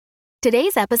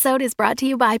Today's episode is brought to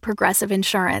you by Progressive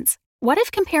Insurance. What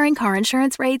if comparing car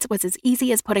insurance rates was as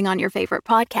easy as putting on your favorite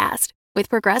podcast? With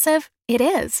Progressive, it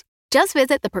is. Just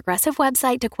visit the Progressive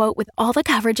website to quote with all the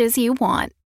coverages you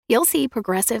want. You'll see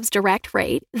Progressive's direct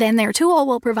rate, then their tool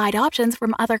will provide options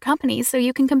from other companies so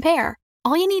you can compare.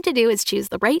 All you need to do is choose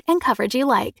the rate and coverage you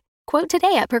like. Quote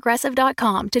today at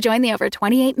Progressive.com to join the over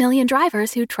 28 million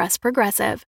drivers who trust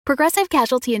Progressive. Progressive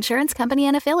Casualty Insurance Company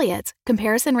and Affiliates.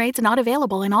 Comparison rates not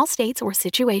available in all states or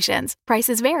situations.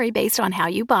 Prices vary based on how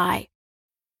you buy.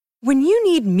 When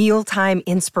you need mealtime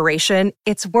inspiration,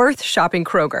 it's worth shopping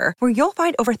Kroger, where you'll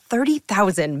find over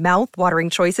 30,000 mouth-watering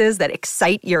choices that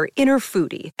excite your inner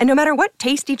foodie. And no matter what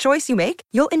tasty choice you make,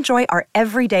 you'll enjoy our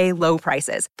everyday low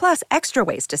prices, plus extra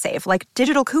ways to save, like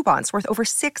digital coupons worth over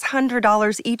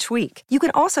 $600 each week. You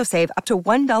can also save up to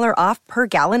 $1 off per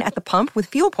gallon at the pump with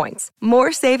fuel points.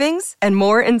 More savings and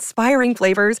more inspiring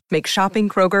flavors make shopping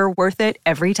Kroger worth it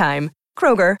every time.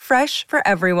 Kroger, fresh for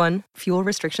everyone. Fuel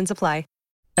restrictions apply.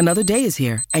 Another day is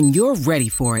here, and you're ready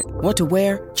for it. What to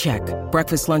wear? Check.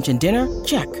 Breakfast, lunch, and dinner?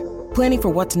 Check. Planning for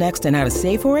what's next and how to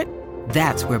save for it?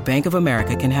 That's where Bank of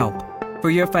America can help. For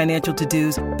your financial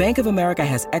to-dos, Bank of America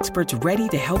has experts ready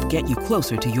to help get you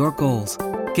closer to your goals.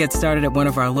 Get started at one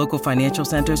of our local financial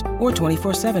centers or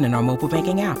 24/7 in our mobile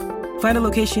banking app. Find a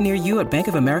location near you at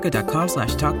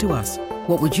bankofamerica.com/talktous.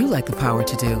 What would you like the power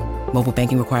to do? Mobile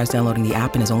banking requires downloading the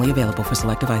app and is only available for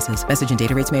select devices. Message and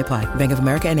data rates may apply. Bank of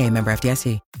America N.A., member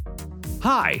FDIC.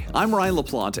 Hi, I'm Ryan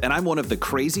LaPlante, and I'm one of the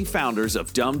crazy founders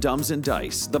of Dumb Dumbs and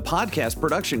Dice, the podcast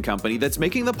production company that's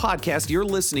making the podcast you're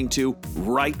listening to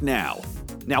right now.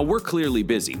 Now, we're clearly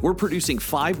busy. We're producing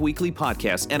 5 weekly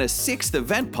podcasts and a 6th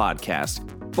event podcast,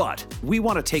 but we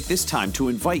want to take this time to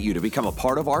invite you to become a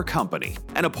part of our company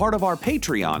and a part of our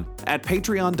Patreon at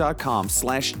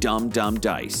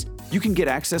patreon.com/dumbdumbdice. You can get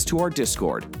access to our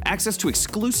Discord, access to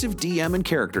exclusive DM and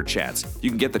character chats. You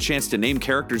can get the chance to name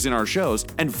characters in our shows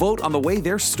and vote on the way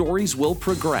their stories will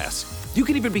progress. You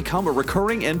can even become a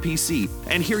recurring NPC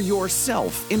and hear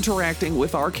yourself interacting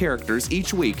with our characters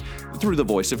each week through the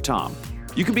voice of Tom.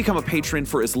 You can become a patron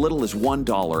for as little as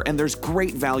 $1, and there's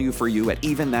great value for you at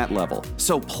even that level.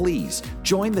 So please,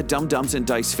 join the Dumb Dumbs and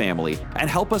Dice family and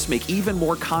help us make even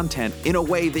more content in a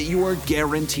way that you are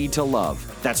guaranteed to love.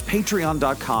 That's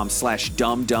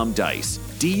patreon.com/dumbdumbdice.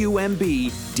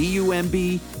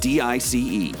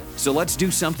 DUMBDICE. So let's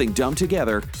do something dumb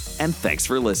together, and thanks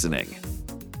for listening.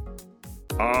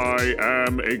 I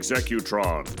am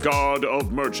Executron, god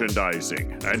of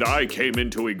merchandising, and I came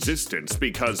into existence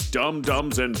because Dumb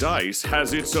Dumbs and Dice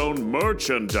has its own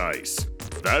merchandise.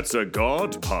 That's a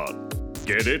god pun.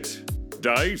 Get it?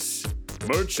 Dice?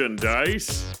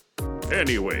 Merchandise?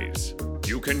 Anyways,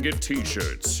 you can get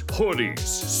t-shirts, hoodies,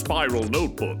 spiral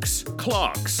notebooks,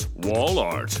 clocks, wall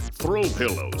art, throw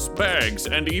pillows, bags,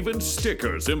 and even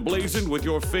stickers emblazoned with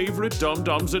your favorite Dumb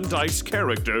Dumbs and Dice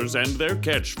characters and their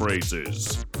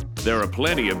catchphrases. There are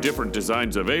plenty of different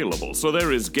designs available, so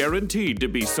there is guaranteed to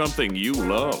be something you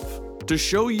love. To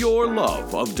show your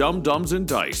love of Dumb Dumbs and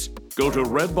Dice, go to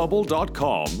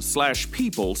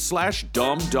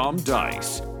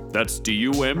redbubble.com/people/dumbdumbdice. That's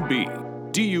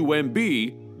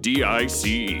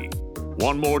DUMBDICE.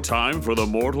 One more time for the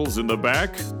mortals in the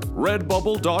back.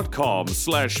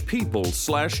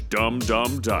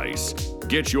 redbubble.com/people/dumbdumbdice.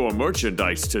 Get your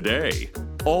merchandise today.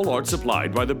 All art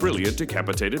supplied by the brilliant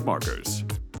Decapitated Markers.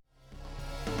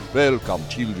 Welcome,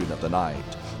 children of the night,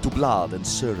 to Blood and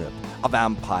Syrup, a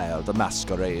Vampire the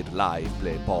Masquerade live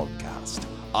play podcast.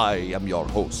 I am your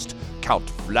host, Count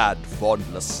Vlad von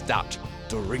Lestat,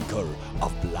 drinker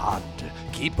of blood,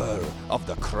 keeper of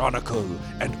the chronicle,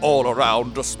 and all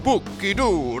around a spooky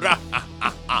dude.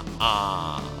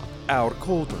 Our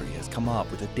coterie has come up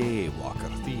with a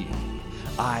Daywalker theme.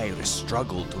 Iris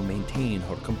struggled to maintain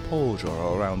her composure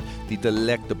around the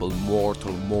delectable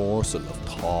mortal morsel of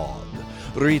Todd.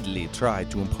 Ridley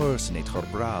tried to impersonate her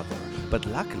brother, but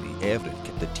luckily Everett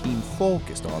kept the team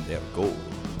focused on their goal.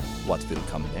 What will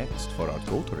come next for our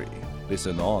coterie?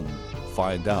 Listen on,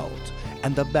 find out,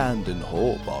 and abandon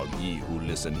hope, all ye who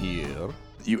listen here.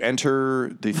 You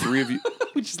enter, the three of you...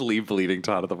 We just leave Bleeding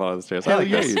Todd at the bottom of the stairs. Hell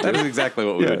yeah, you do. That is exactly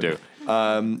what we would do.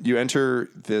 You enter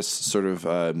this sort of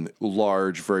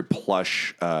large, very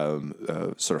plush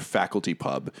sort of faculty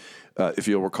pub. If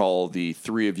you'll recall, the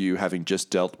three of you having just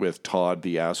dealt with Todd,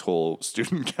 the asshole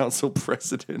student council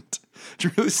president.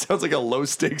 It really sounds like a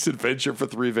low-stakes adventure for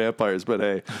 3 vampires, but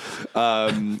hey.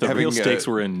 The real stakes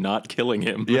were in not killing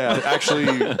him. Yeah, actually.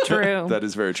 True. That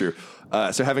is very true.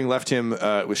 So having left him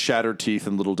with shattered teeth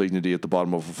and little dignity at the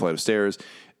bottom of a flight of stairs,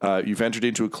 you've entered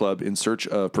into a club in search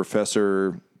of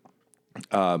Professor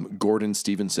Gordon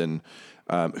Stevenson,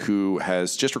 who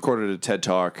has just recorded a TED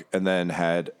Talk and then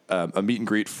had a meet and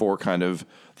greet for kind of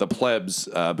the plebs,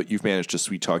 but you've managed to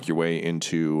sweet talk your way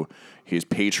into his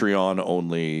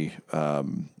Patreon-only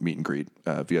meet and greet,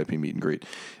 VIP meet and greet.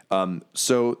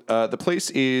 So the place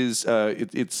is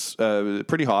it's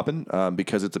pretty hopping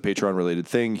because it's a Patreon-related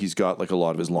thing. He's got like a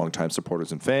lot of his longtime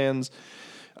supporters and fans.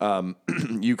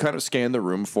 You kind of scan the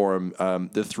room for him.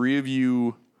 The three of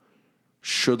you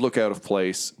should look out of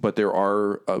place, but there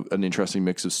are an interesting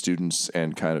mix of students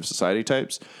and kind of society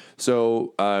types.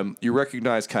 So you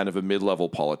recognize kind of a mid-level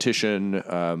politician.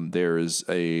 There's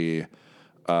a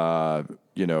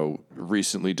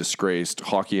recently disgraced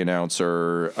hockey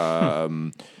announcer,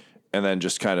 and then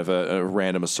just kind of a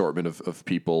random assortment of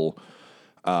people.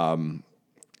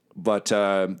 But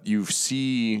you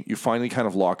finally kind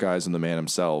of lock eyes on the man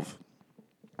himself.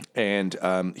 And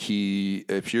he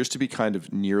appears to be kind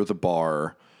of near the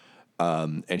bar,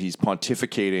 and he's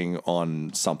pontificating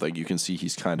on something. You can see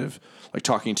he's kind of like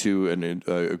talking to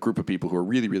a group of people who are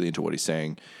really, really into what he's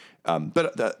saying.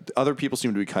 But other people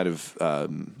seem to be kind of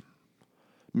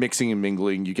mixing and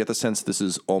mingling. You get the sense this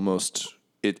is almost...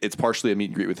 It's partially a meet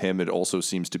and greet with him. It also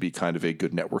seems to be kind of a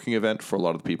good networking event for a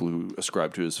lot of the people who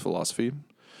ascribe to his philosophy.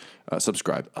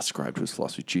 Ascribe to his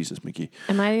philosophy. Jesus, Mickey.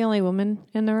 Am I the only woman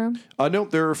in the room? No,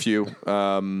 there are a few.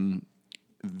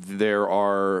 There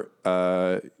are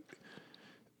an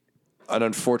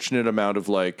unfortunate amount of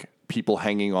like people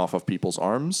hanging off of people's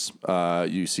arms.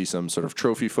 You see some sort of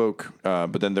trophy folk,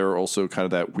 but then there are also kind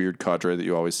of that weird cadre that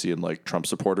you always see in like Trump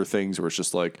supporter things, where it's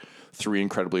just like three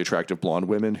incredibly attractive blonde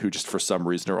women who just for some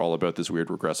reason are all about this weird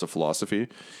regressive philosophy.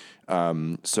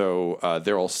 So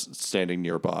they're all standing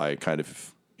nearby, kind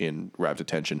of in rapt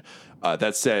attention.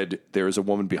 That said, there is a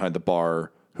woman behind the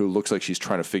bar who looks like she's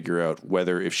trying to figure out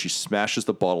whether if she smashes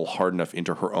the bottle hard enough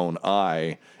into her own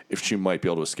eye, if she might be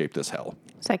able to escape this hell.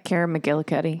 Is that Karen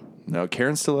McGillicuddy? No,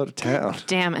 Karen's still out of town.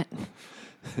 Damn it.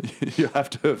 You have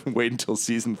to wait until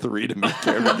season 3 to meet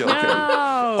Karen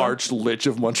McGillicuddy, Arch Lich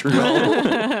of Montreal.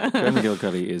 Karen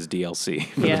McGillicuddy is DLC.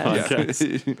 Yeah.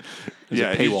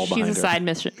 A paywall behind She's a her. side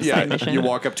mission. You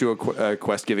walk up to a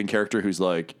quest-giving character who's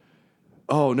like,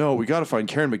 "Oh no, we got to find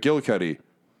Karen McGillicuddy.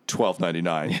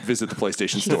 $12.99. Visit the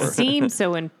PlayStation Store." Seems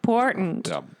so important.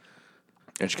 Yeah.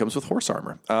 And she comes with horse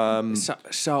armor.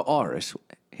 So Iris,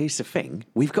 here's the thing.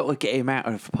 We've got to get him out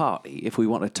of the party if we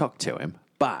want to talk to him.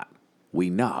 But we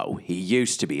know he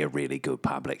used to be a really good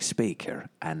public speaker,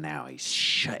 and now he's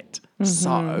shit. Mm-hmm.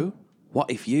 So what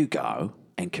if you go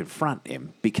and confront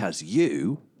him, because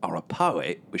you are a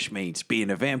poet, which means being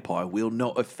a vampire will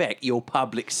not affect your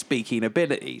public speaking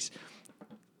abilities.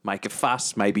 Make a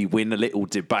fuss, maybe win a little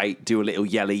debate, do a little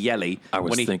yelly. I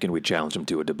was thinking we'd challenge him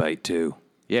to a debate too.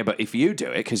 Yeah, but if you do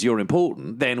it because you're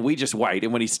important, then we just wait,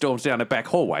 and when he storms down the back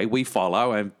hallway, we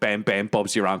follow, and bam, bam,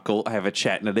 Bob's your uncle, have a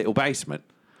chat in a little basement.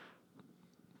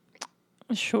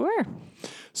 Sure.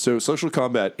 So social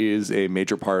combat is a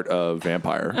major part of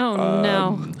Vampire. Oh,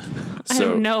 no. I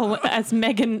don't know. As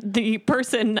Megan, the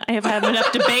person, I have had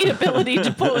enough debate ability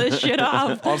to pull this shit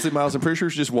off. Honestly, Miles, I'm pretty sure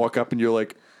you should just walk up and you're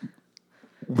like,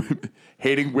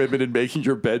 hating women and making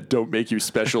your bed don't make you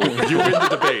special. You win the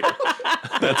debate.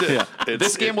 That's it. Yeah.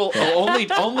 This game will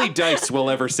only dice will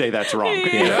ever say that's wrong.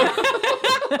 Yeah.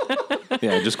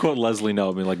 Yeah, just quote Leslie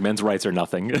Knope, I mean, like, men's rights are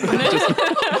nothing.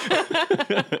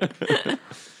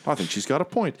 I think she's got a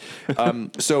point.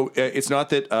 So it's not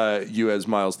that you as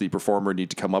Miles, the performer, need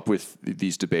to come up with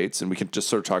these debates, and we can just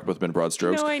sort of talk about them in broad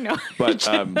strokes. No, I know.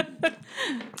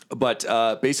 But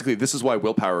basically, this is why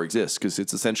willpower exists, because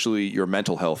it's essentially your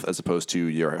mental health as opposed to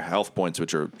your health points,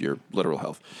 which are your literal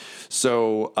health.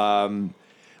 So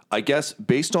I guess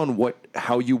based on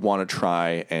how you want to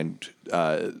try and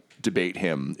debate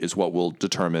him is what will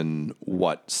determine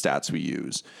what stats we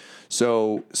use.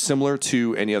 So similar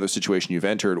to any other situation you've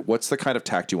entered, what's the kind of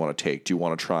tact you want to take? Do you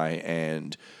want to try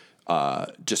and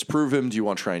disprove him? Do you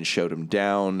want to try and shout him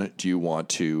down? Do you want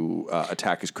to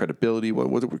attack his credibility?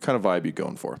 What kind of vibe are you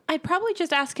going for? I'd probably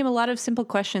just ask him a lot of simple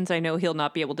questions I know he'll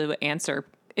not be able to answer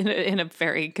in a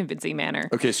very convincing manner.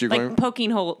 Okay, so you're like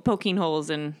going... poking holes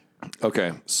in...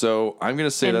 Okay, so I'm going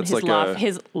to say that's like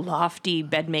his lofty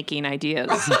bed-making ideas.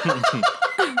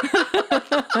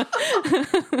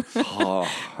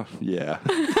 Oh, yeah.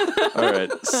 All right,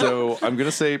 so I'm going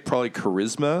to say probably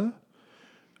charisma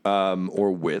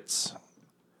or wits.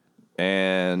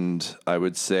 And I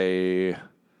would say,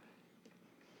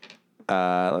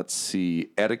 let's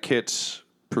see, etiquette,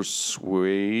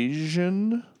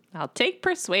 persuasion. I'll take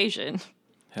persuasion.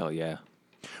 Hell yeah.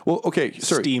 Well, okay,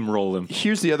 sorry. Steamroll him.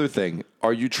 Here's the other thing.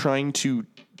 Are you trying to...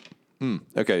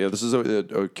 Okay, yeah, this is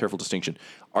a careful distinction.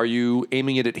 Are you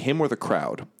aiming it at him or the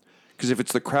crowd? Because if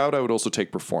it's the crowd, I would also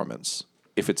take performance.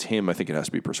 If it's him, I think it has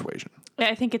to be persuasion. Yeah,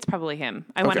 I think it's probably him.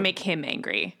 I want to make him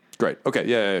angry. Great. Okay.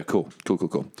 Yeah. Cool.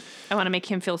 I want to make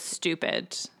him feel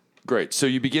stupid. Great. So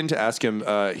you begin to ask him.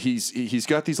 He's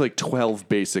got these like 12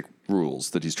 basic rules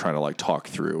that he's trying to like talk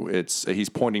through. He's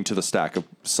pointing to the stack of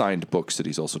signed books that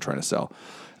he's also trying to sell,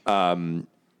 and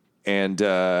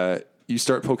you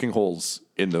start poking holes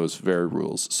in those very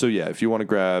rules. So yeah, if you want to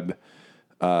grab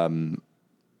charisma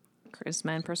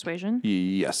and persuasion.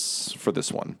 Yes, for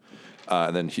this one,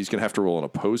 and then he's gonna have to roll an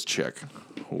opposed check.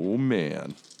 Oh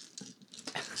man,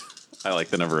 I like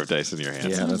the number of dice in your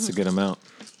hands. Yeah, that's a good amount.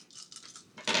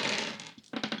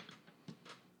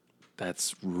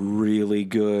 That's really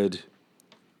good.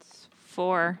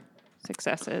 4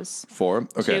 successes. 4.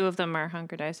 Okay. 2 of them are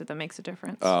hunger dice, so that makes a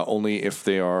difference. Only if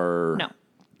they are. No.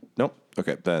 Nope.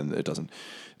 Okay, then it doesn't.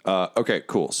 Okay,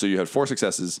 cool. So you had 4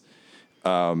 successes.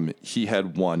 He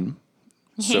had 1.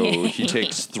 So he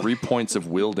takes 3 points of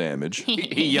will damage.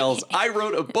 He yells, "I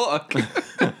wrote a book."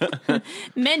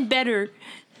 Men better.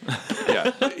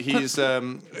 Yeah, he's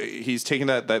taking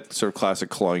that sort of classic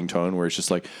clawing tone where it's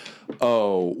just like,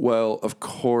 oh, well, of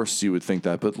course you would think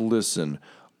that, but listen,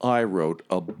 I wrote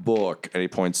a book. And he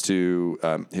points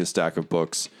to his stack of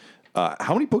books.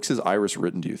 How many books has Iris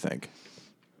written, do you think?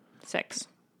 6.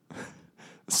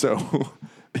 So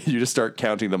you just start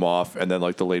counting them off, and then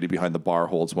like the lady behind the bar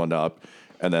holds one up,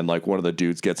 and then like one of the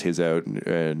dudes gets his out,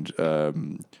 and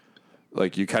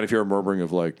like you kind of hear a murmuring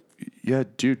of like, yeah,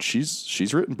 dude,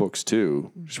 she's written books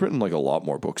too. She's written like a lot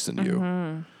more books than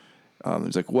you.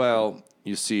 He's like, well,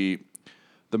 you see,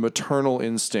 the maternal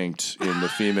instinct in the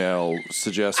female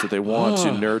suggests that they want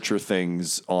to nurture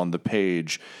things on the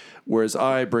page, whereas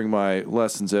I bring my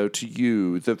lessons out to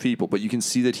you, the people. But you can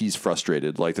see that he's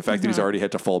frustrated. Like the fact that he's already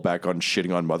had to fall back on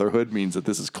shitting on motherhood means that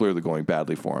this is clearly going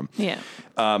badly for him. Yeah.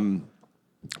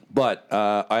 But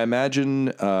I imagine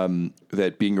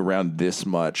that being around this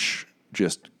much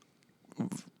just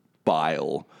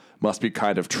bile must be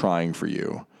kind of trying for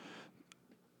you.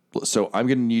 So I'm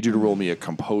going to need you to roll me a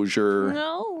composure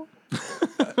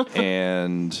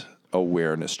and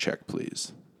awareness check,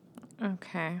 please.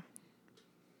 Okay.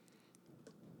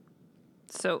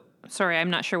 So, sorry, I'm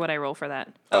not sure what I roll for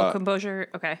that. Oh, composure.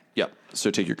 Okay. Yep.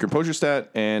 So take your composure stat,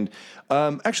 and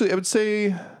actually, I would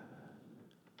say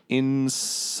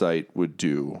insight would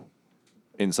do.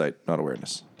 Insight, not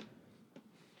awareness.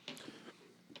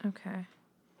 Okay.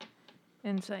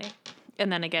 Insight.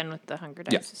 And then again with the hunger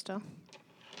dice still.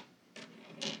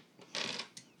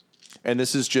 And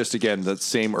this is just, again, the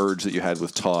same urge that you had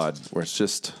with Todd, where it's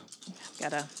just...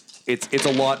 It's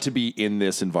a lot to be in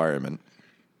this environment.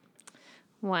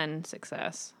 1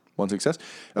 success. 1 success?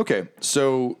 Okay,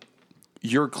 so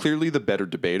you're clearly the better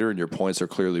debater, and your points are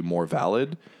clearly more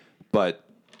valid, but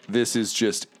this is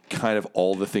just kind of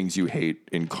all the things you hate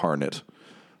incarnate.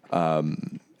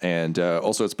 And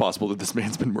also, it's possible that this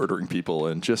man's been murdering people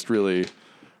and just really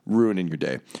ruining your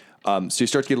day. So you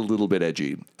start to get a little bit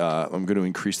edgy. I'm going to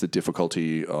increase the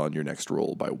difficulty on your next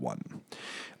roll by 1.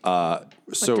 What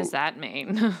does that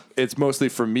mean? It's mostly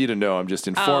for me to know. I'm just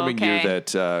informing you that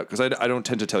because I don't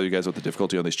tend to tell you guys what the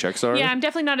difficulty on these checks are. Yeah, I'm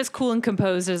definitely not as cool and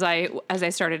composed as I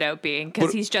started out being,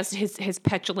 because he's just his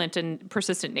petulant and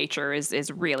persistent nature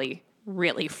is really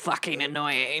fucking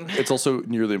annoying. It's also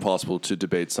nearly impossible to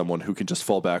debate someone who can just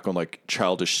fall back on like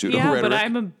childish pseudo rhetoric. Yeah, but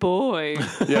I'm a boy.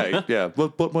 yeah.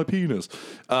 But my penis.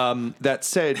 That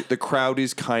said, the crowd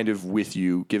is kind of with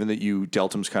you, given that you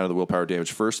dealt him kind of the willpower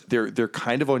damage first. They're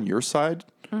kind of on your side,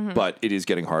 but it is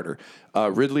getting harder.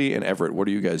 Ridley and Everett, what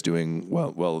are you guys doing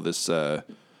while this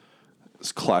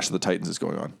Clash of the Titans is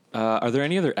going on? Are there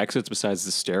any other exits besides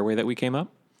the stairway that we came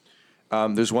up?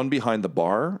 There's one behind the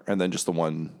bar, and then just the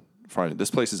one.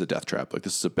 This place is a death trap. Like,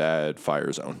 this is a bad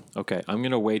fire zone. Okay, I'm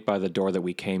going to wait by the door that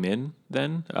we came in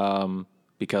then,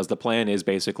 because the plan is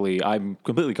basically, I'm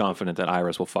completely confident that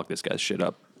Iris will fuck this guy's shit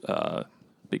up. Yeah,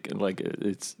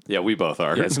 we both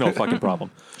are. Yeah, it's no fucking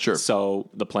problem. Sure. So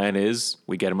the plan is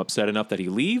we get him upset enough that he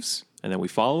leaves, and then we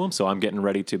follow him. So I'm getting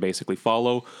ready to basically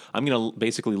follow. I'm going to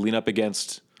basically lean up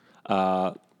against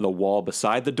the wall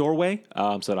beside the doorway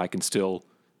so that I can still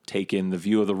take in the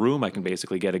view of the room. I can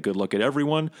basically get a good look at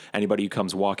everyone. Anybody who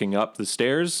comes walking up the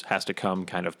stairs has to come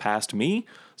kind of past me.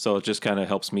 So it just kind of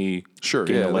helps me gain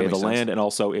the lay of the land. And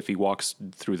also, if he walks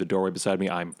through the doorway beside me,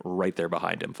 I'm right there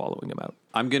behind him, following him out.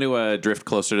 I'm going to drift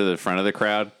closer to the front of the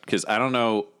crowd, because I don't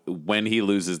know when he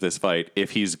loses this fight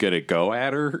if he's going to go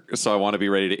at her. So I want to be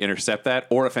ready to intercept that.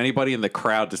 Or if anybody in the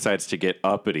crowd decides to get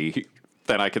uppity,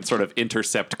 then I can sort of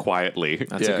intercept quietly with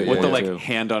the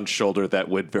hand on shoulder that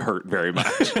would hurt very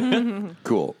much.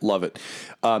 Cool. Love it.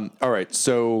 All right.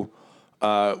 So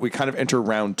we kind of enter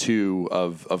round 2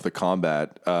 of the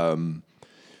combat.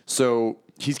 So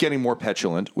he's getting more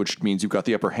petulant, which means you've got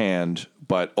the upper hand,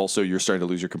 but also you're starting to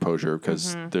lose your composure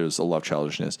because there's a lot of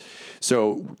childishness.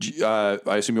 So I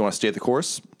assume you want to stay at the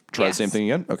course? Try the same thing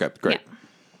again? Okay, great. Yeah.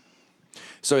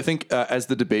 So I think as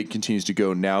the debate continues to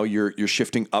go, now you're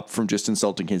shifting up from just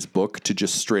insulting his book to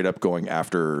just straight up going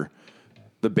after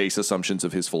the base assumptions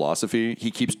of his philosophy.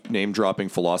 He keeps name dropping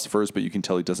philosophers, but you can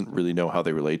tell he doesn't really know how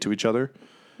they relate to each other.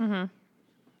 Mm-hmm.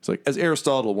 It's like, as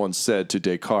Aristotle once said to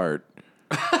Descartes.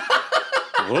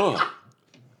 Whoa.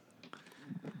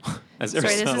 As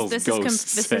Aristotle's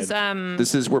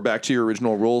This is we're back to your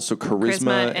original rules, so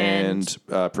charisma and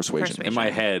persuasion. In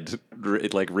my head,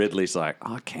 like Ridley's like,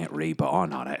 I can't read, but I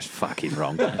know that's fucking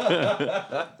wrong.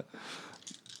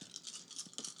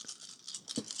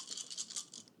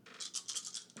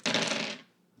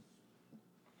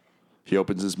 He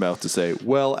opens his mouth to say,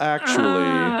 well, actually...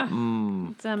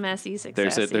 It's a messy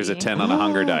success. There's a 10 on a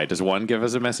hunger die. Does 1 give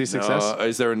us a messy success?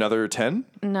 Is there another 10?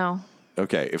 No.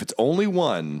 Okay, if it's only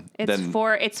 1, then...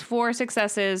 It's 4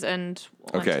 successes and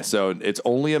 1 Okay, so it's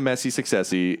only a messy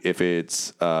successy if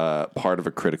it's part of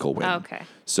a critical win. Okay.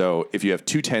 So if you have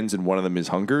 2 10s and one of them is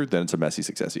hunger, then it's a messy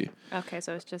successy. Okay,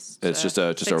 so it's just... It's just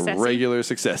a regular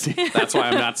successy. That's why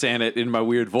I'm not saying it in my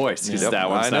weird voice, because that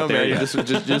one's not there yet.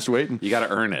 Just waiting. You got to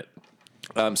earn it.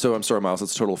 So I'm sorry, Miles,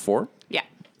 it's a total of 4? Yeah.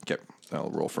 Okay, I'll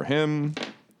roll for him.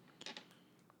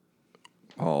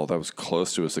 Oh, that was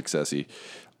close to a successy.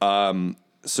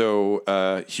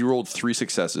 So he rolled 3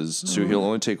 successes, so he'll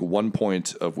only take 1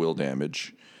 point of will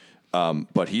damage.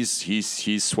 But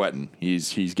he's sweating.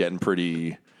 He's getting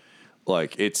pretty,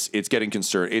 like, it's getting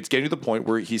concerned. It's getting to the point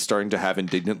where he's starting to have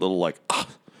indignant little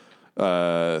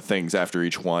things after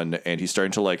each one, and he's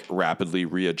starting to like rapidly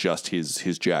readjust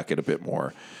his jacket a bit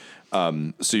more.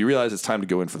 So you realize it's time to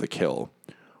go in for the kill.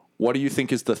 What do you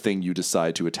think is the thing you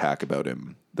decide to attack about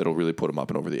him that'll really put him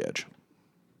up and over the edge?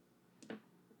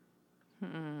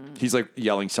 He's like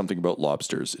yelling something about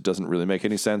lobsters. It doesn't really make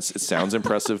any sense. It sounds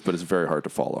impressive, but it's very hard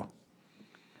to follow.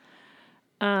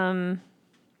 This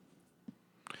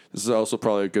is also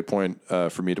probably a good point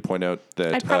for me to point out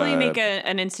that I'd probably make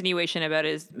an insinuation about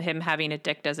him having a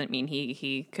dick doesn't mean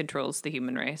he controls the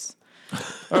human race.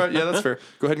 All right, yeah, that's fair.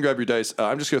 Go ahead and grab your dice.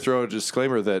 I'm just going to throw out a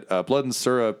disclaimer that Blood and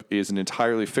Syrup is an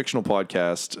entirely fictional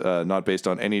podcast, not based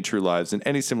on any true lives, and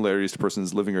any similarities to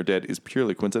persons living or dead is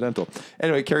purely coincidental.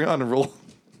 Anyway, carry on and roll.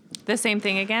 The same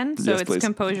thing again? So yes, it's please.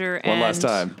 Composure and... One last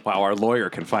time. Wow, our lawyer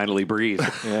can finally breathe.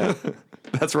 Yeah.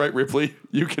 That's right, Ripley.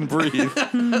 You can breathe.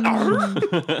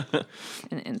 An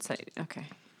insight. Okay.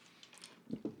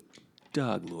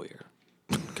 Dog lawyer.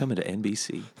 Coming to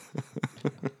NBC.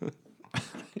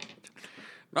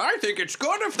 I think it's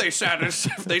good if they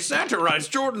satirize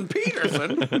Jordan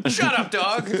Peterson. Shut up,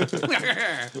 dog.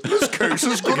 This case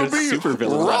is going to be super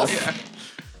villain. rough.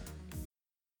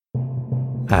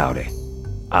 Howdy,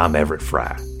 I'm Everett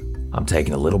Fry. I'm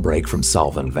taking a little break from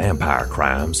solving vampire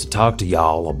crimes to talk to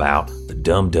y'all about the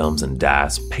Dum Dums and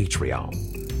Dice Patreon.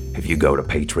 If you go to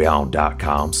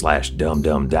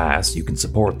patreon.com/dumdumdice, you can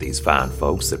support these fine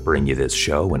folks that bring you this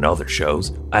show and other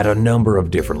shows at a number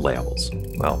of different levels.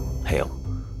 Well, hell,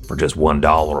 for just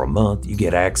 $1 a month, you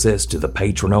get access to the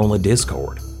patron-only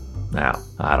Discord. Now,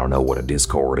 I don't know what a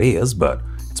Discord is, but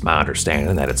it's my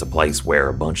understanding that it's a place where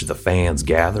a bunch of the fans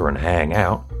gather and hang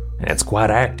out, and it's quite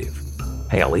active.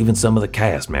 Hell, even some of the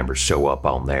cast members show up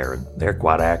on there, and they're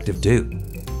quite active too.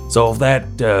 So if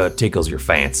that tickles your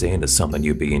fancy and is something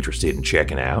you'd be interested in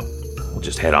checking out, well,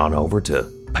 just head on over to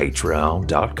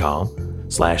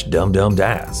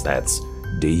patreon.com/dumdumdice. That's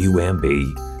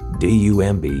DUMBDICE.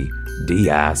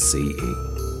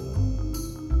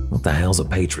 What the hell's a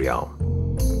Patreon?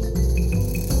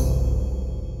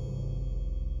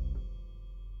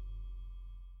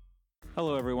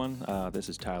 Hello, everyone. This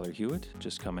is Tyler Hewitt,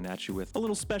 just coming at you with a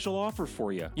little special offer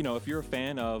for you. You know, if you're a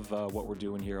fan of what we're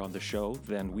doing here on the show,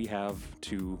 then we have,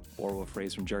 to borrow a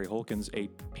phrase from Jerry Holkins, a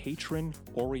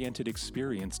patron-oriented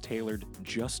experience tailored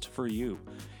just for you.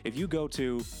 If you go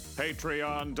to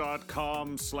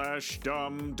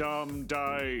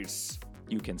patreon.com/dumdumdice,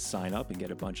 you can sign up and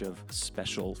get a bunch of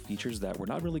special features that we're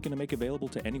not really going to make available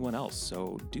to anyone else.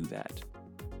 So do that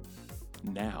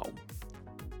now.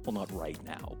 Well, not right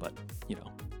now, but, you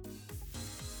know.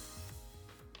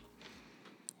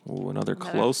 Oh, another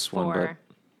close one. But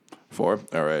 4?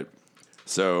 All right.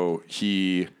 So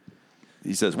he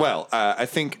says, well, I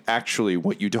think actually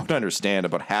what you don't understand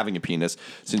about having a penis,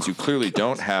 since you clearly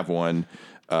don't have one,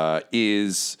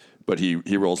 is, but he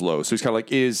rolls low. So he's kind of like,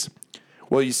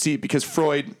 well, you see, because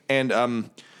Freud and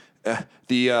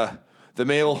the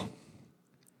male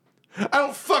I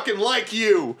don't fucking like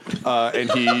you. And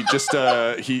he just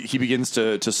he begins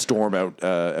to storm out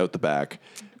the back.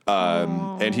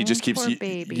 And he just keeps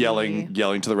yelling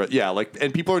to the rest. Yeah, like,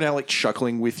 and people are now like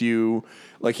chuckling with you.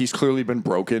 Like, he's clearly been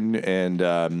broken,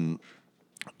 and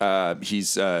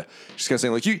he's just kind of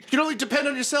saying like, you can only depend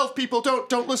on yourself. People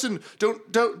don't listen.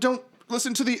 Don't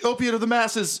listen to the opiate of the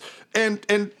masses and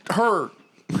her.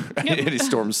 And he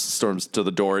storms to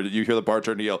the door. You hear the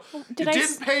bartender yell,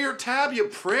 didn't pay your tab, you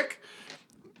prick.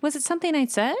 Was it something I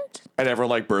said? And everyone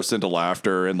like bursts into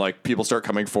laughter, and like people start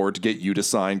coming forward to get you to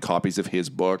sign copies of his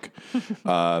book.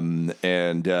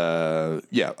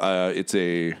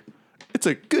 It's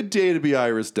a good day to be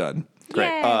Iris Dunn. Great.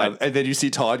 And then you see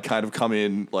Todd kind of come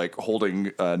in, like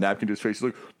holding a napkin to his face. He's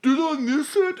like, did I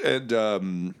miss it?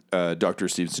 And Dr.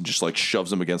 Stevenson just like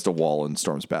shoves him against a wall and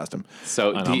storms past him.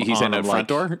 So he's in the front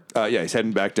door? Yeah, he's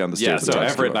heading back down the stairs. Yeah, so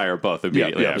Everett and I are both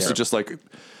immediately. Yeah. So just like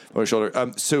on his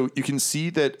shoulder. So you can see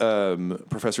that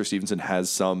Professor Stevenson has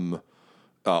some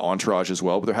entourage as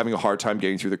well, but they're having a hard time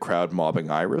getting through the crowd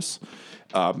mobbing Iris.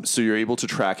 So you're able to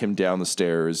track him down the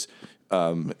stairs.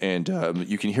 And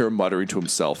you can hear him muttering to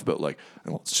himself about like,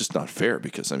 well, it's just not fair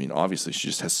because, I mean, obviously she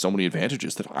just has so many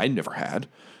advantages that I never had.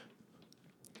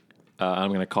 I'm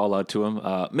going to call out to him,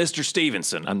 Mr.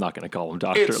 Stevenson. I'm not going to call him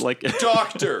doctor. It's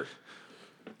doctor.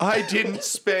 I didn't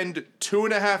spend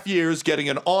 2.5 years getting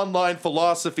an online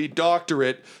philosophy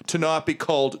doctorate to not be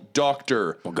called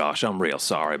doctor. Well, gosh, I'm real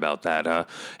sorry about that.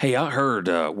 Hey, I heard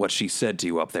what she said to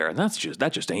you up there, and that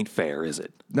just ain't fair, is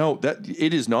it? No,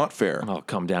 it is not fair. I'll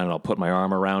come down and I'll put my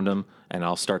arm around him, and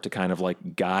I'll start to kind of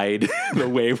like guide the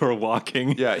way we're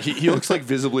walking. Yeah, he looks like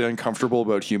visibly uncomfortable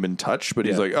about human touch, but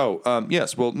he's like,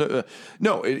 yes, well,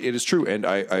 no, it is true, and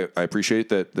I appreciate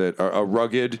that a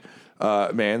rugged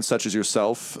man such as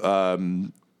yourself,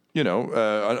 understands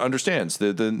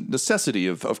the necessity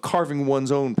of carving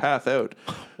one's own path out.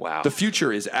 Wow. The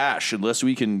future is ash unless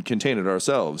we can contain it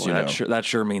ourselves. Well, that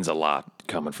sure means a lot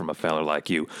coming from a fella like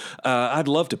you. I'd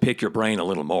love to pick your brain a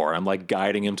little more. I'm like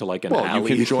guiding him to like an alley.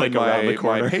 You can join like around the my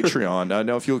corner. Patreon.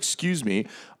 Now, if you'll excuse me,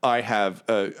 I have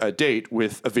a date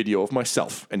with a video of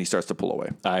myself, and he starts to pull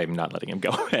away. I'm not letting him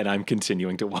go, and I'm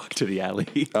continuing to walk to the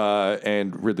alley.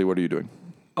 And Ridley, what are you doing?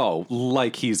 Oh,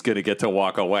 like he's going to get to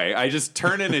walk away. I just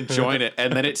turn in and join it,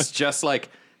 and then it's just like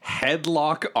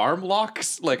headlock, arm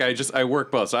locks. Like I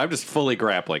work both, so I'm just fully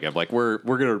grappling him. Like we're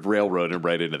going to railroad him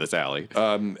right into this alley.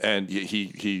 And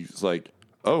he's like,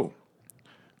 oh,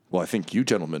 well, I think you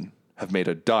gentlemen have made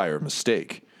a dire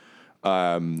mistake.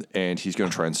 And he's going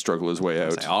to try and struggle his way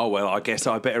out. Oh, well, I guess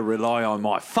I better rely on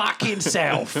my fucking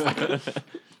self.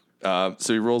 So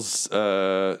he rolls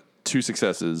 2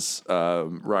 successes.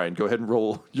 Ryan, go ahead and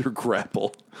roll your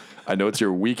grapple. I know it's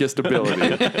your weakest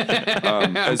ability.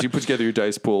 As you put together your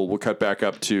dice pool, we'll cut back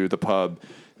up to the pub.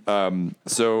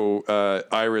 So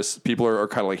Iris, people are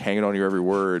kind of like hanging on your every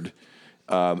word.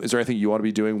 Is there anything you want to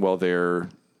be doing while they're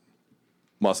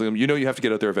muscling them? You know you have to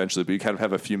get out there eventually, but you kind of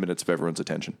have a few minutes of everyone's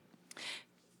attention.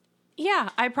 Yeah,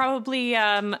 I probably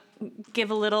give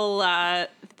a little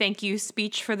thank you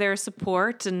speech for their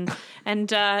support and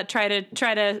try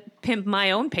to pimp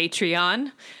my own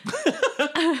Patreon.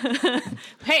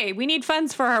 Hey, we need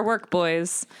funds for our work,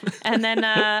 boys. And then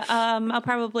I'll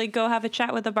probably go have a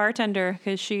chat with the bartender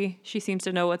because she seems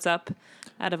to know what's up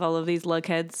out of all of these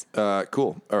lugheads.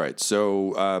 Cool. All right.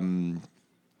 So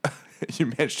you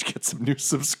managed to get some new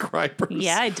subscribers.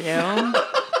 Yeah, I do.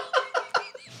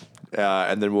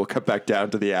 And then we'll cut back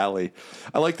down to the alley.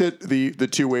 I like that the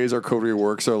two ways our coterie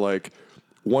works are like,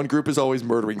 one group is always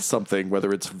murdering something,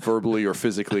 whether it's verbally or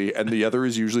physically, and the other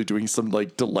is usually doing some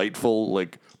like delightful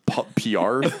like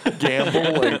PR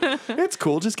gamble. Like, it's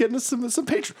cool, just getting us some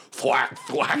patron. Thwack,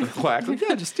 thwack, thwack. Like,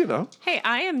 yeah, just, Hey,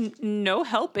 I am no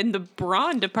help in the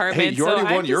brawn department. Hey, you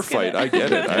already won your fight. I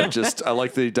get it. I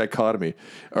like the dichotomy.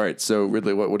 All right, so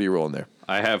Ridley, what are you rolling there?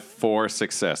 I have 4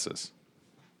 successes.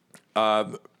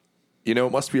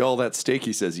 It must be all that steak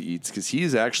he says he eats because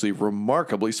he's actually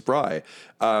remarkably spry.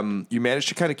 You managed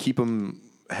to kind of keep him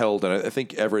held, and I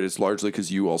think Everett is largely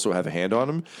because you also have a hand on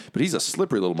him, but he's a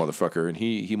slippery little motherfucker, and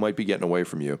he might be getting away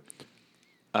from you.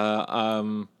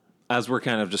 As we're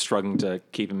kind of just struggling to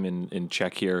keep him in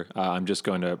check here, I'm just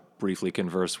going to briefly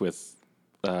converse with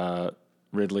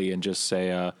Ridley and just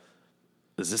say,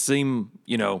 does this seem,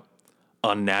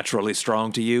 unnaturally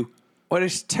strong to you? Well,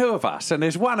 there's 2 of us, and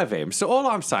there's one of him. So all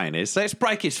I'm saying is, let's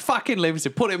break his fucking limbs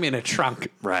and put him in a trunk.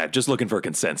 Right, just looking for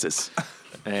consensus.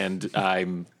 And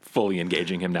I'm fully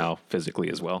engaging him now physically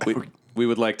as well. We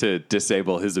would like to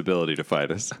disable his ability to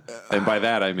fight us. And by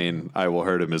that, I mean I will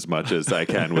hurt him as much as I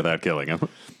can without killing him.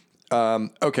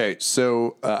 Okay,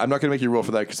 so I'm not going to make you roll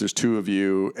for that because there's two of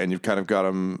you, and you've kind of got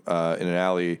him in an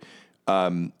alley.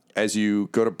 As you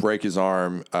go to break his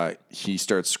arm, he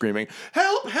starts screaming,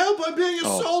 "Help! Help! I'm being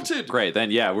assaulted!" Great.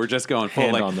 Then, yeah, we're just going full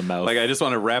Hand like, on the mouth. Like, I just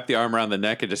want to wrap the arm around the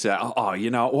neck and just say, oh,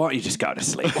 you know, why don't you just go to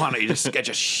sleep? Why don't you just go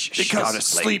to sleep? Because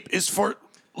sleep is for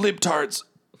libtards.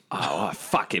 Oh, I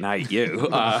fucking hate you.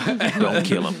 Don't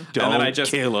kill him. Don't and then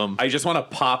kill him. I just want to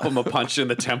pop him a punch in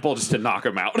the temple just to knock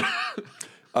him out.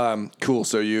 Cool.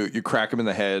 So you crack him in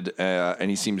the head, and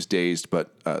he seems dazed,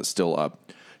 but still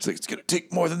up. He's like, "It's going to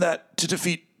take more than that to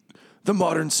defeat the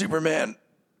modern Superman."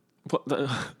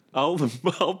 I'll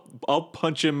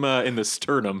punch him in the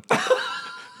sternum. I'm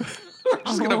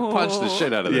just going to punch the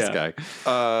shit out of this guy.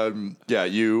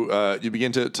 You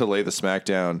begin to lay the smack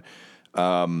down,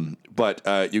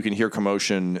 but you can hear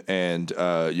commotion, and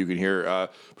you can hear,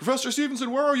 "Professor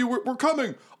Stevenson, where are you? We're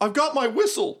coming. I've got my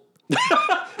whistle."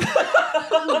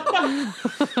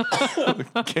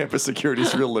 Campus security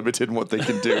is real limited in what they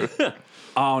can do.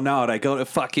 Oh, no, they go to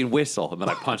fucking whistle. And then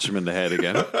I punch him in the head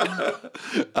again.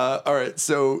 All right,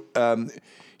 so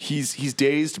he's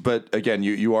dazed, but again,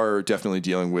 you are definitely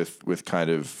dealing with kind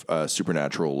of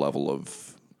supernatural level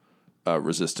of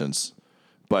resistance.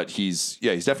 But he's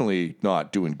definitely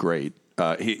not doing great.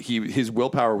 His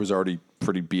willpower was already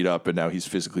pretty beat up, and now he's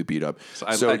physically beat up.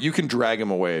 So you can drag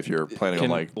him away if you're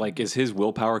planning on is his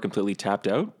willpower completely tapped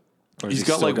out? Or he's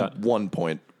got 1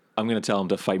 point. I'm going to tell him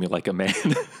to fight me like a man.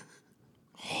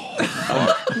 All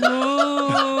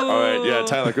right, yeah,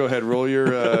 Tyler, go ahead, roll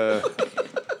your.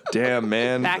 Damn,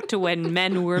 man. Back to when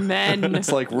men were men. It's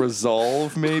like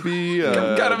resolve, maybe.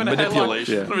 Got him in a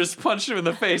manipulation. headlock. I'm just punch him in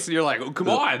the face, and you're like, "Oh, come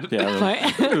on!"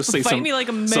 Fight me like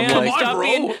a man.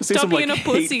 Stop being a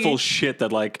pussy. Hateful shit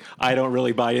that I don't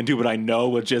really buy into, but I know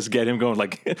would just get him going.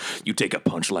 Like, you take a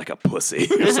punch like a pussy,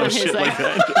 or some shit like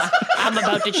that. I'm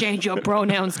about to change your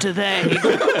pronouns to they.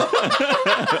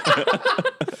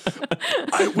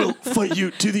 I will fight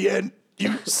you to the end,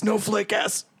 you snowflake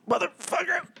ass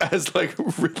motherfucker. As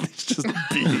Ridley's just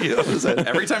beating on his head.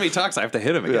 Every time he talks, I have to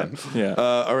hit him again. Yeah.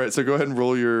 All right, so go ahead and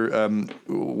roll your.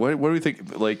 What do we think?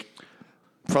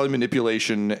 Probably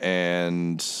manipulation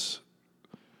and.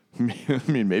 I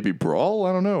mean, maybe brawl.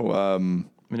 I don't know.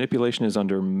 Manipulation is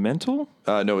under mental.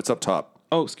 No, it's up top.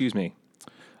 Oh, excuse me.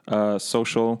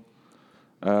 Social.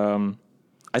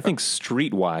 I think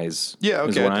streetwise. Yeah,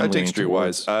 is okay. what I'm I take leaning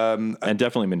towards. streetwise. And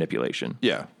definitely manipulation.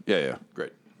 Yeah.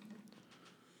 Great.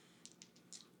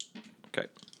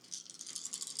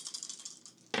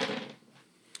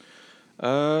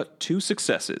 Okay. 2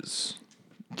 successes.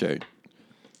 Okay.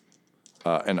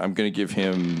 And I'm going to give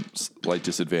him slight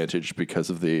disadvantage because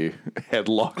of the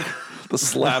headlock, the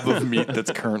slab of meat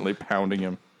that's currently pounding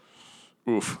him.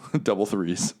 Oof, double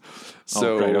 3s.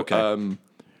 So, great, okay.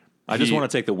 I just want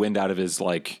to take the wind out of his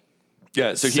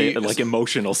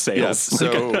emotional sails.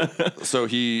 Yeah, so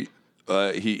he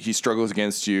struggles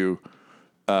against you,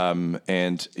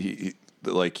 and he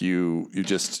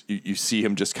you see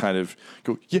him just kind of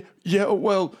go,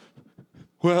 well,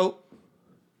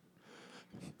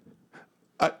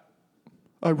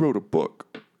 I wrote a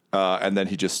book, and then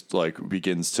he just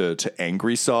begins to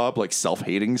angry sob,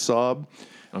 self-hating sob.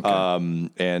 Okay.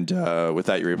 And with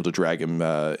that, you're able to drag him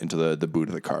into the boot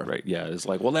of the car. Right. Yeah. It's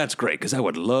like, well, that's great because I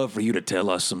would love for you to tell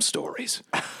us some stories.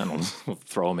 And we'll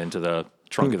throw him into the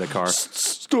trunk of the car.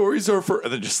 Stories are for,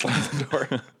 and then just slam the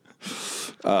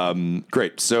door.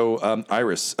 Great. So,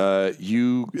 Iris,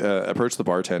 you approach the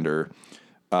bartender.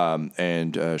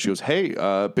 And she goes, "Hey,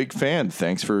 big fan.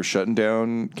 Thanks for shutting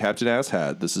down Captain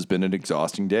Asshat. This has been an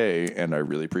exhausting day, and I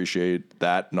really appreciate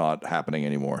that not happening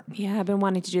anymore." Yeah, I've been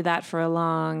wanting to do that for a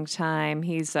long time.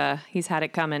 He's had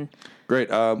it coming. Great.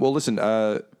 Well, listen.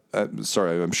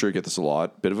 Sorry, I'm sure you get this a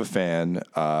lot. Bit of a fan,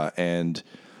 and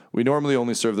we normally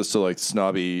only serve this to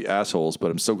snobby assholes, but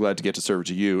I'm so glad to get to serve it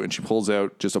to you. And she pulls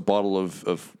out just a bottle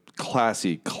of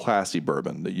classy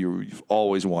bourbon that you've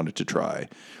always wanted to try.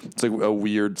 It's like a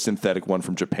weird synthetic one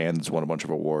from Japan that's won a bunch of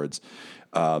awards.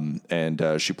 And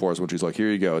she pours one. She's like,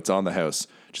 "Here you go. It's on the house."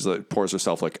 She's pours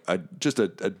herself just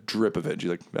a drip of it. And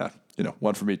she's like,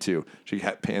 one for me too. She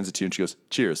hands it to you and she goes,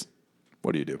 "Cheers."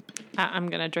 What do you do? I'm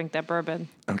going to drink that bourbon.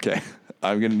 Okay.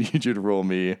 I'm going to need you to roll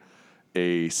me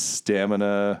a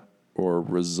stamina or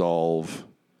resolve.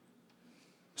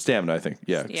 Stamina, I think.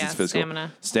 Yeah. Yeah, it's physical.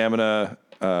 stamina. Stamina.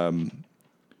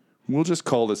 We'll just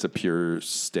call this a pure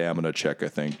stamina check, I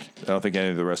think. I don't think any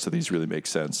of the rest of these really make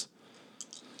sense.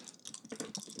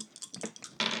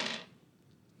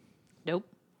 Nope.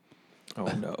 Oh,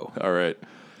 no. All right.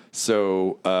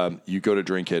 So you go to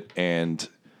drink it, and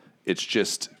It's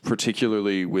just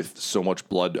particularly with so much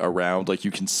blood around, like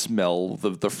you can smell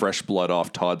the fresh blood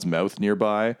off Todd's mouth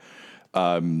nearby.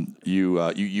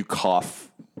 You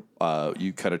cough,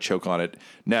 you kind of choke on it.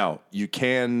 Now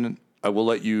I will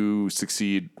let you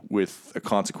succeed with a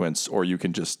consequence, or you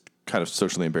can just kind of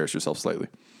socially embarrass yourself slightly.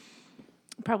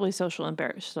 Probably socially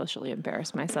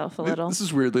embarrass myself a little. This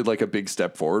is weirdly like a big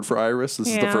step forward for Iris. This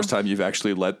is the first time you've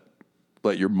actually let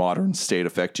your modern state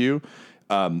affect you.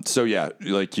 So yeah,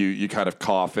 like you kind of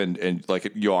cough and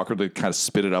like you awkwardly kind of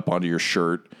spit it up onto your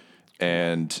shirt,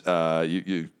 and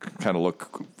you kind of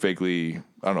look vaguely,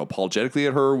 I don't know, apologetically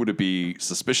at her. Would it be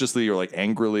suspiciously or like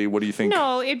angrily? What do you think?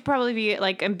 No, it'd probably be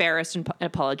like embarrassed and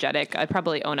apologetic. I'd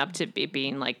probably own up to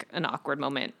being like an awkward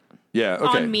moment. Yeah,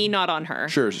 okay. On me, not on her.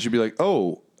 Sure. She'd be like,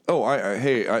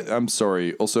 I'm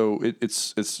sorry. Also,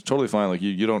 it's totally fine. Like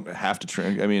you don't have to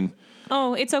train. I mean,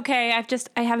 oh, it's okay.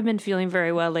 I haven't been feeling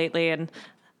very well lately, and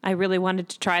I really wanted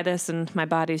to try this, and my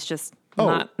body's just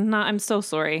not. I'm so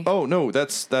sorry. Oh no,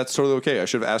 that's totally okay. I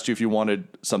should have asked you if you wanted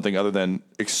something other than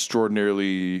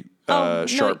extraordinarily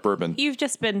sharp bourbon. You've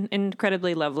just been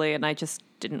incredibly lovely, and I just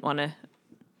didn't want to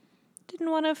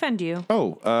offend you.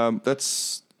 Oh,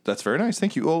 that's very nice.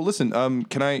 Thank you. Oh, listen,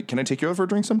 can I take you out for a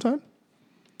drink sometime?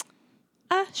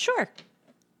 Sure.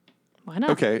 Why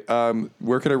not? Okay.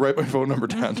 Where can I write my phone number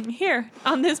down? Here,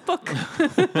 on this book.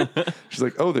 She's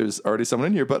like, oh, there's already someone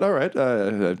in here, but all right,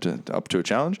 up to a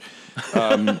challenge.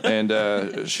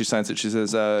 And she signs it. She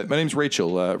says, my name's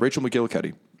Rachel, Rachel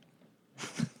McGillicuddy.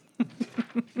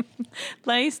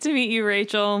 Nice to meet you,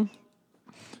 Rachel.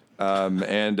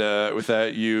 And with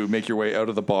that, you make your way out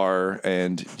of the bar,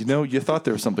 and you thought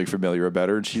there was something familiar about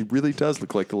her, and she really does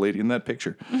look like the lady in that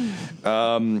picture.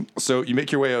 So you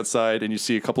make your way outside, and you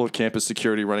see a couple of campus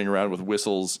security running around with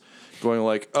whistles, going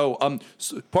like, "Oh,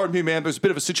 pardon me, ma'am, there's a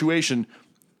bit of a situation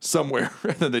somewhere,"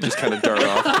 and then they just kind of dart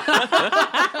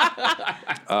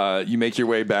off. You make your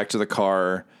way back to the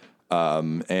car,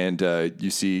 and you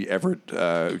see Everett,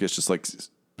 I guess, just like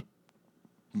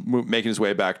making his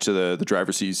way back to the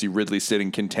driver's seat. You see Ridley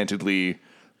sitting contentedly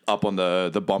up on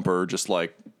the bumper, just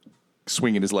like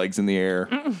swinging his legs in the air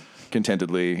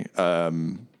contentedly. Yeah.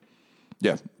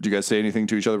 Do you guys say anything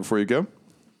to each other before you go?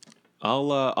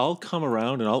 I'll come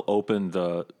around and I'll open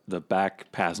the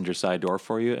back passenger side door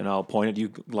for you, and I'll point at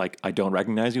you like I don't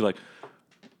recognize you. Like,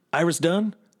 Iris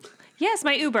Dunn? Yes,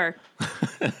 my Uber.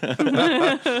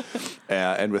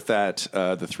 And with that,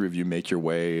 the three of you make your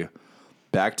way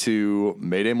back to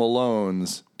Mayday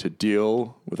Malone's to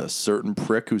deal with a certain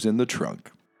prick who's in the trunk.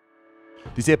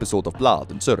 This episode of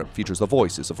Blood and Syrup features the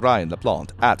voices of Ryan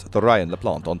LaPlante at the Ryan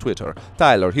LaPlante on Twitter,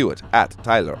 Tyler Hewitt at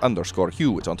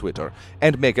Tyler_Hewitt on Twitter,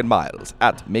 and Megan Miles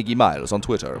at Meggie Miles on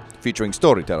Twitter, featuring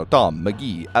storyteller Tom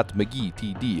McGee at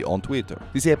McGeeTD on Twitter.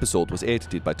 This episode was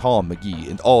edited by Tom McGee,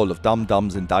 and all of Dum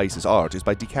Dums and Dice's art is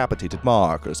by Decapitated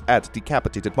Markers at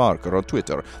Decapitated Marker on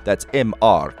Twitter. That's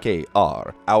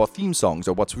MRKR. Our theme songs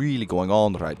are What's Really Going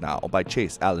On Right Now by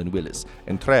Chase Allen Willis,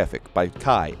 and Traffic by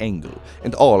Kai Engel,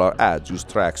 and all our ads use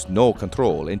tracks No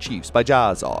Control and Chiefs by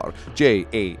Jazzar,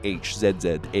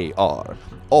 JAHZZAR.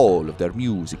 All of their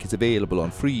music is available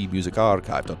on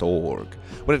freemusicarchive.org.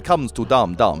 When it comes to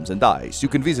Dum Dums and Dice, you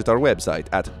can visit our website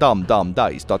at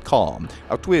dumdumdice.com.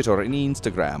 Our Twitter and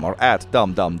Instagram are at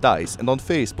dumdumdice, and on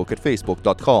Facebook at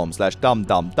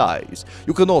facebook.com/dumdumdice.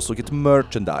 You can also get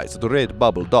merchandise at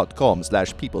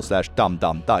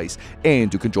redbubble.com/people/dumdumdice,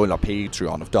 and you can join our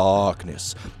Patreon of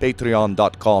Darkness,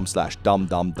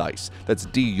 patreon.com/dumdumdice. That's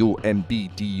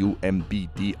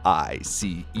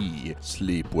DUMBDUMBDICE.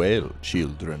 Sleep well,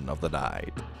 children of the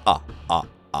night.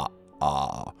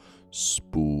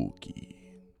 Spooky.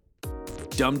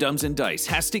 Dum Dums and Dice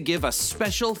has to give a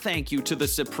special thank you to the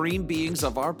supreme beings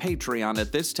of our Patreon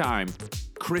at this time: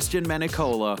 Christian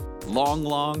Menicola, Long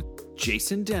Long,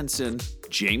 Jason Denson,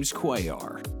 James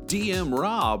Cuellar, DM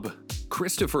Rob,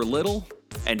 Christopher Little,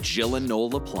 and Jill and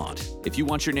Noel LaPlante. If you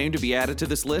want your name to be added to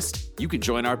this list, you can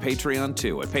join our Patreon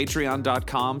too at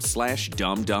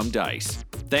patreon.com/dumdumdice.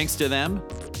 Thanks to them,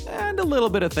 and a little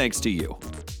bit of thanks to you.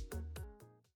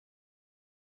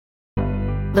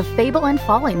 The Fable and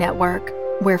Folly Network,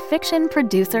 where fiction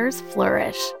producers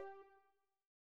flourish.